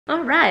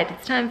Alright,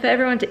 it's time for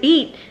everyone to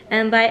eat,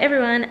 and by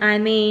everyone I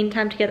mean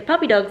time to get the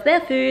puppy dogs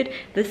their food,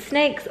 the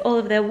snakes all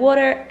of their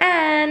water,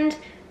 and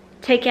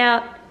take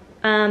out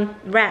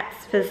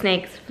rats for the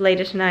snakes for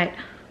later tonight.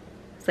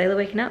 Is Layla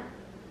waking up?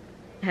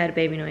 I heard a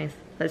baby noise.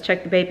 Let's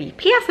check the baby.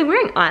 P.S. I'm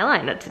wearing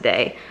eyeliner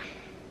today.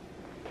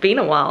 Been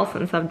a while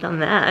since I've done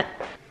that.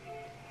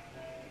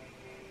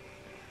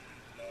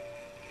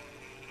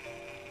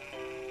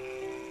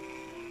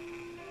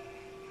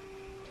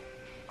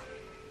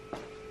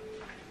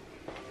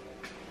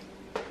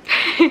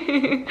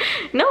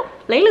 Nope,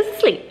 Layla's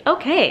asleep.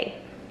 Okay,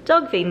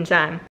 dog feeding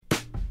time.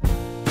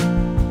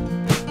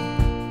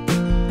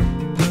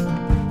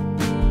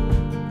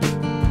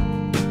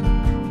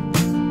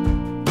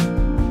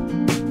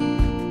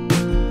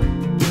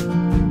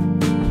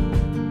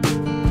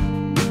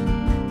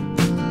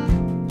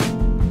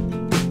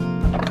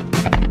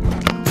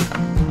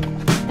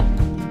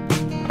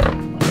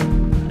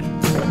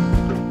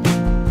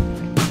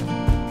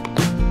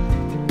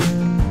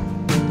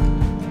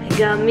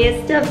 Got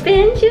Mr.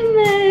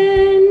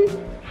 Benjamin.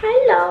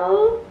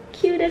 Hello,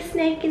 cutest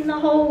snake in the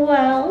whole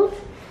world.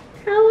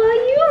 How are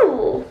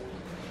you?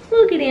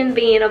 Look at him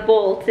being a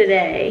bull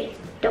today.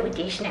 Don't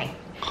you, snake?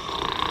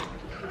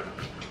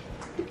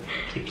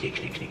 Look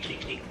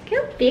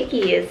how big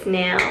he is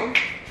now.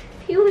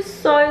 He was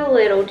so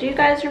little. Do you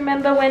guys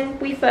remember when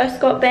we first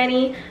got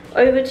Benny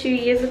over 2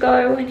 years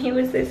ago when he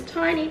was this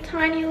tiny,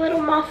 tiny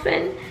little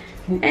muffin?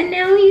 And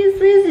now he's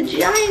this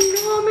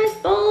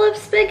ginormous bowl of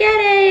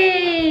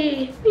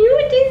spaghetti.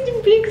 You're just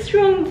a big,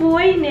 strong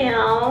boy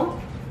now.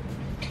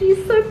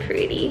 He's so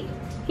pretty.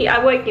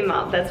 I woke him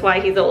up. That's why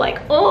he's all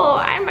like, oh,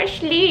 I'm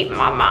asleep,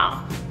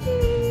 mama.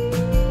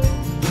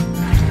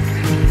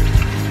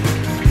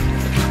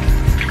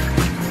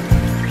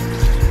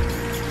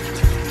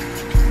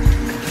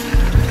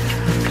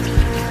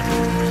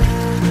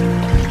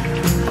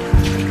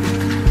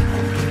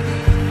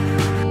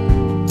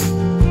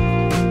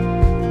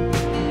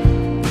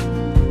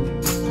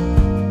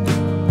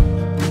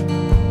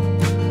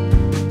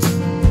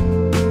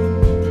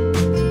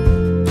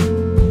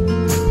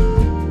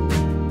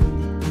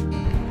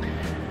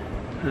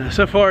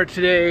 So far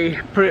today,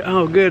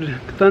 oh good,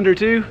 thunder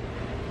too.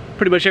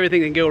 Pretty much everything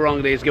that can go wrong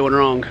today is going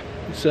wrong.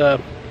 It's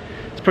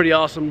pretty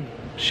awesome.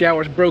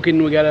 Shower's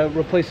broken, we gotta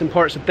replace some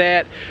parts with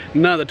that.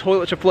 None of the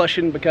toilets are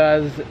flushing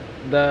because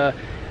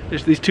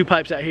there's these two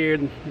pipes out here.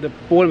 The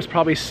one was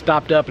probably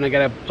stopped up and I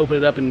gotta open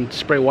it up and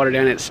spray water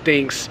down it. It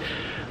stinks.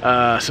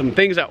 Some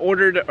things I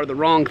ordered are the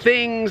wrong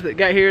things that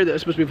got here that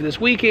was supposed to be for this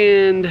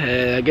weekend.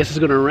 I guess it's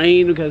gonna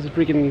rain because of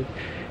freaking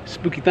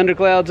spooky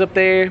thunderclouds up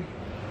there.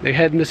 They're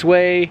heading this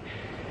way.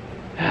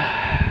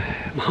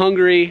 I'm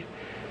hungry.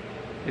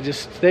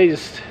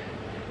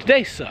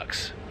 Today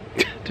sucks.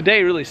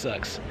 Today really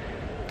sucks.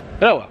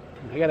 But oh well,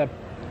 I gotta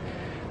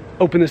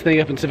open this thing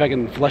up and see if I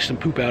can flush some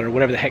poop out or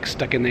whatever the heck's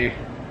stuck in there.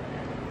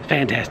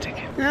 Fantastic.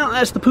 Now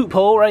that's the poop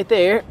hole right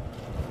there.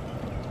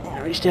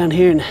 I'll reach down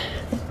here and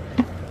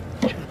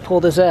try to pull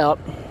this out.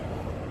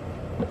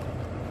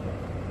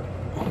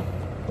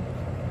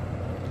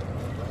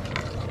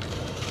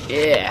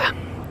 Yeah.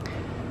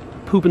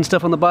 Poop and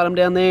stuff on the bottom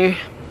down there.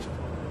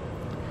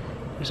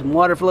 There's some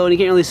water flowing, you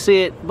can't really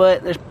see it,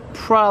 but there's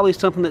probably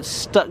something that's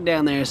stuck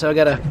down there, so I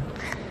gotta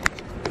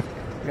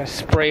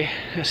spray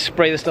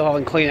this stuff off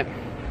and clean it.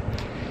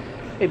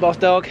 Hey boss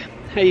dog,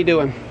 how you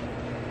doing?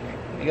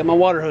 I got my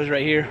water hose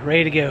right here,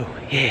 ready to go.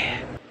 Yeah.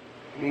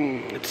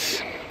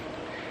 It's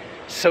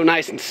so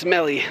nice and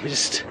smelly. Let me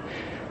just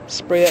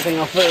spray that thing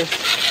off first.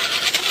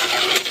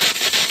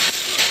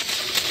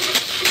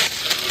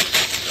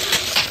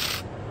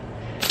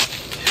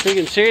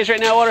 Freaking serious right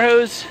now, water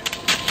hose?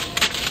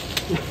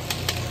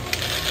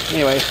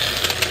 Anyway,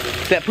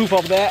 get that poop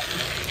off of that.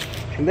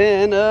 And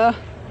then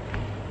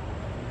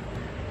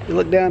you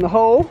look down the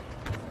hole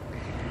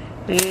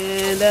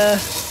and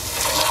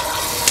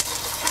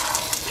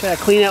try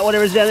to clean out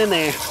whatever's down in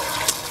there.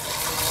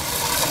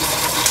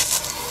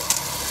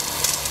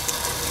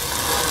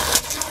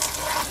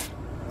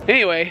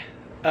 Anyway,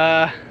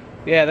 yeah,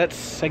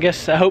 that's, I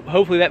guess,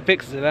 hopefully that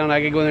fixes it. I don't know,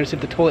 I can go in there and see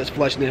if the toilet's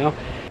flushed now.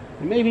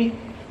 And maybe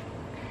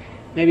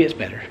it's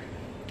better.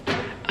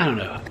 I don't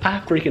know.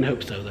 I freaking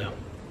hope so, though.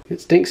 It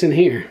stinks in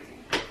here.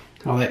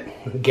 All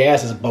that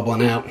gas is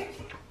bubbling out.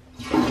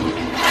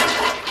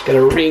 Got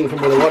a ring from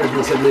where the water's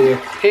been sitting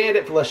there. And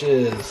it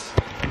flushes.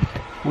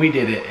 We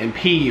did it. And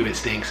pee, it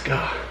stinks.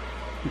 God.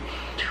 It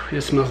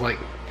just smells like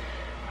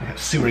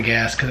sewer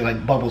gas because it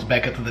like bubbles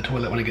back up to the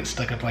toilet when it gets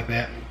stuck up like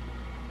that.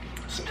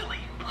 Smelly.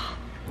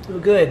 Oh,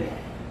 good.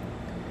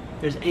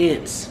 There's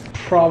ants.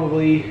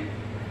 Probably,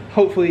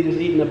 hopefully just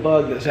eating a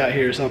bug that's out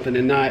here or something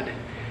and not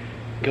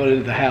going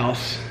into the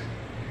house.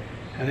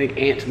 I think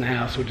ants in the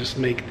house would just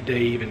make the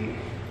day even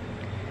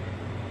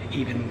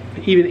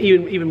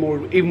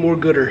more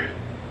gooder.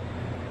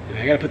 And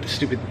I gotta put the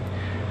stupid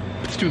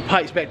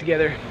pipes back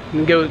together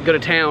and go to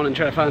town and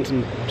try to find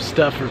some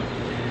stuff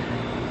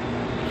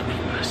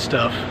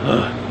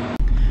Ugh.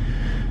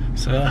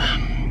 So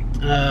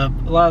A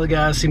lot of the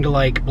guys seem to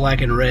like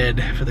black and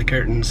red for the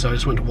curtains, so I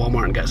just went to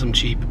Walmart and got some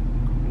cheap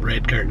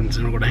red curtains,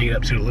 and we're gonna hang it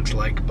up, see what it looks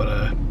like.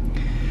 But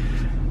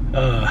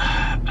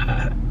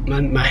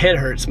my head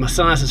hurts, my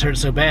sinuses hurt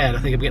so bad. I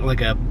think I'm getting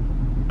like a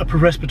upper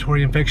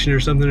respiratory infection or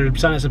something, or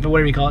sinus,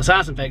 whatever you call it,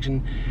 sinus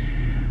infection.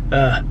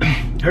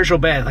 Hurts real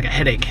bad, like a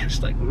headache.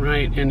 It's like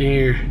right in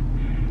here,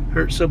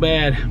 hurts so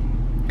bad.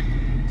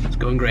 It's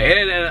going great.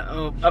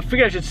 And I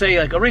figured I should say,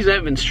 like, a reason I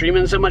haven't been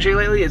streaming so much here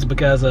lately is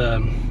because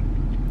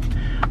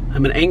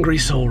I'm an angry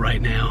soul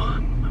right now.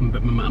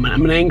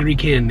 I'm an angry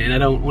Ken, and I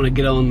don't want to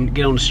get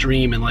on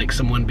stream and like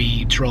someone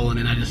be trolling,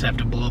 and I just have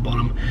to blow up on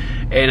them.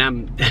 And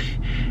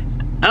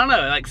I don't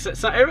know, like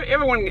so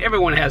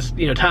everyone has,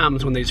 you know,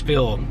 times when they just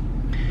feel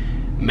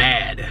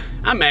mad.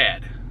 I'm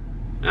mad.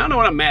 I don't know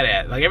what I'm mad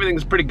at. Like,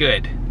 everything's pretty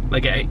good.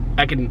 Like I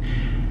can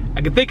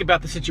think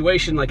about the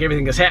situation, like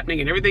everything that's happening,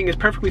 and everything is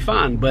perfectly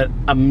fine, but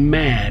I'm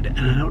mad, and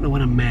I don't know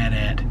what I'm mad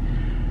at,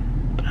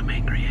 but I'm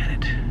angry at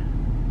it.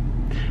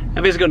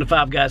 I'm just going to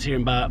Five Guys here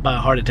and buy a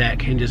heart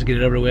attack and just get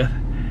it over with.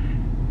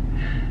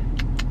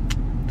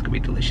 It's gonna be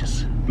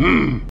delicious.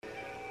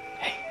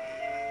 Hey,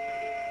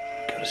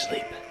 go to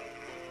sleep.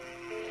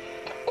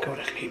 Go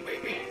to sleep,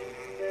 baby.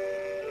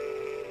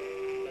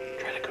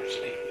 Try to go to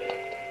sleep.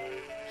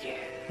 Yeah,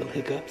 little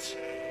hiccups.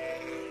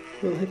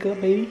 Little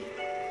hiccup, baby.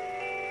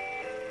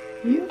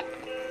 Yeah.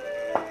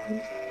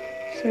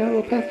 See a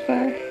little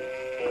pacifier?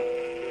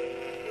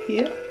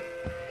 Yeah.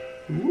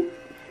 Ooh.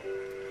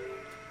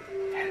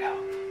 Hello.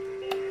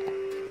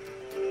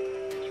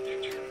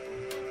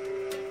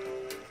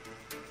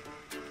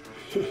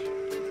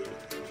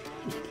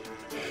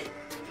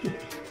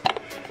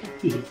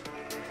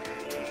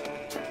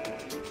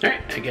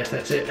 Alright, I guess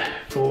that's it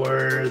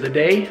for the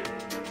day.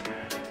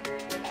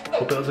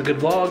 Hope it was a good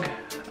vlog.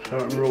 I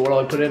don't remember what all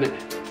I put in it.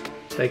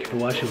 Thank you for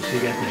watching. We'll see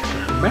you guys next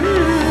time.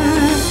 Bye!